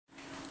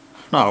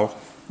Now,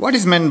 what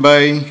is meant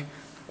by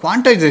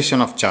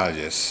quantization of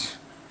charges?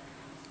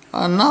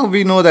 Now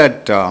we know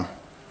that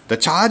the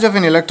charge of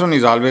an electron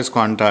is always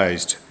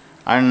quantized,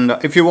 and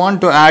if you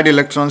want to add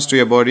electrons to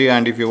your body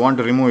and if you want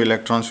to remove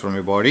electrons from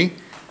your body,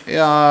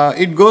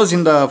 it goes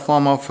in the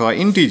form of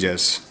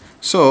integers.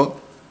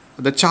 So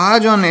the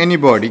charge on any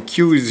body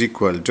Q is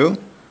equal to,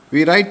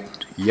 we write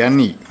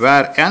Ne,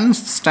 where N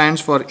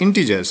stands for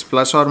integers,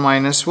 plus or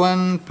minus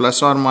 1,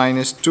 plus or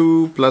minus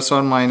 2, plus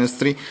or minus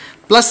 3.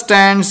 Plus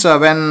stands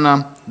when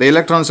the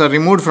electrons are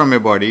removed from your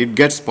body, it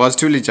gets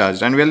positively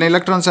charged, and when the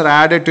electrons are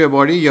added to your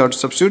body, you have to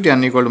substitute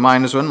N equal to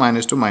minus 1,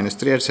 minus 2, minus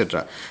 3,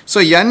 etc.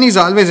 So N is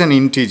always an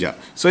integer.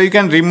 So you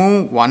can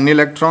remove 1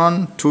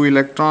 electron, 2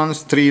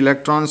 electrons, 3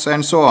 electrons,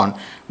 and so on.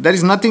 There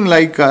is nothing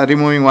like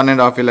removing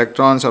 1.5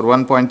 electrons or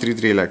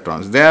 1.33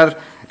 electrons. Their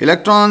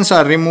electrons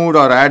are removed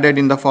or added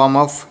in the form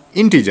of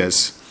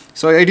integers.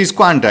 So it is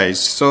quantized.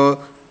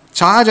 So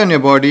charge on your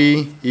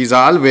body is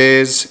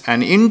always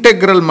an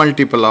integral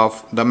multiple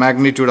of the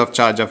magnitude of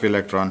charge of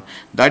electron.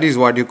 That is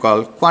what you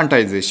call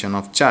quantization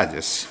of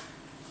charges.